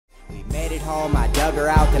made it home, I dug her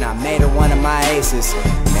out, then I made her one of my aces.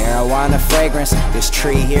 Marijuana fragrance, this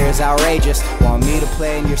tree here is outrageous. Want me to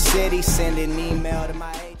play in your city? Send an email to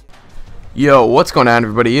my agent. Yo, what's going on,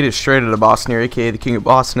 everybody? It is Straight Outta Boston here, aka the King of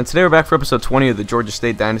Boston, and today we're back for episode 20 of the Georgia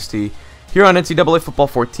State Dynasty here on NCAA Football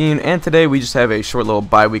 14, and today we just have a short little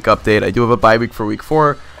bye week update. I do have a bye week for week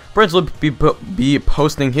 4. Brent will be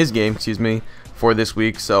posting his game, for this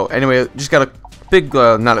week. So anyway, just got a big,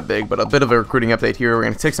 not a big, but a bit of a recruiting update here. We're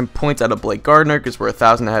going to take some points out of Blake Gardner because we're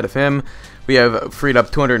 1,000 ahead of him. We have freed up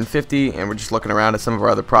 250, and we're just looking around at some of our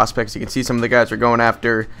other prospects. You can see some of the guys we're going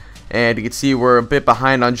after. And you can see we're a bit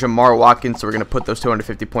behind on Jamar Watkins, so we're going to put those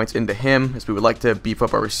 250 points into him, as we would like to beef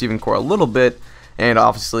up our receiving core a little bit. And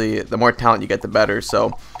obviously, the more talent you get, the better.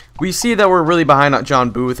 So we see that we're really behind on John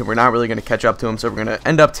Booth, and we're not really going to catch up to him. So we're going to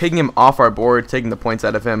end up taking him off our board, taking the points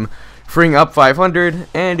out of him, freeing up 500.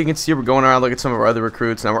 And you can see we're going around, look at some of our other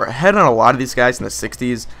recruits. Now we're ahead on a lot of these guys in the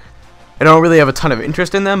 60s. I don't really have a ton of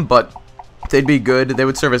interest in them, but they'd be good. They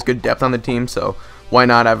would serve as good depth on the team, so why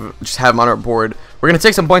not just have them on our board. We're going to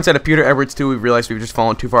take some points out of Peter Edwards too. We've realized we've just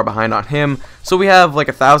fallen too far behind on him. So we have like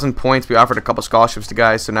 1,000 points. We offered a couple scholarships to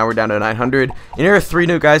guys, so now we're down to 900. And here are 3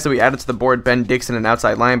 new guys that we added to the board. Ben Dixon, an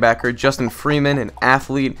outside linebacker. Justin Freeman, an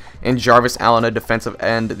athlete. And Jarvis Allen, a defensive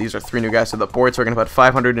end. These are 3 new guys to the board. So we're going to put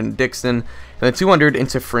 500 into Dixon, and then 200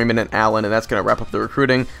 into Freeman and Allen, and that's going to wrap up the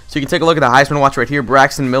recruiting. So you can take a look at the Heisman watch right here.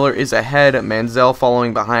 Braxton Miller is ahead. Manziel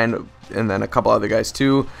following behind, and then a couple other guys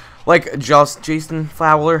too. Like Jason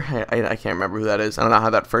Fowler, I can't remember who that is. I don't know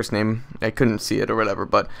how that first name, I couldn't see it or whatever.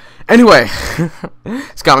 But anyway,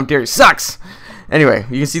 this commentary sucks. Anyway,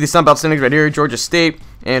 you can see the Sun Belt standings right here: Georgia State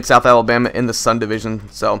and South Alabama in the Sun Division.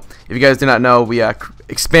 So if you guys do not know, we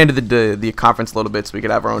expanded the conference a little bit so we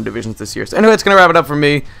could have our own divisions this year. So anyway, it's gonna wrap it up for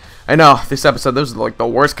me. I know this episode, this is like the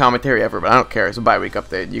worst commentary ever, but I don't care. It's a bye week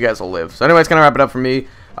update. You guys will live. So anyway, it's gonna wrap it up for me.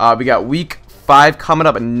 We got week 5 coming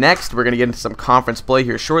up next. We're going to get into some conference play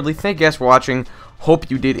here shortly. Thank you guys for watching. Hope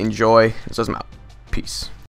you did enjoy. This was out. Peace.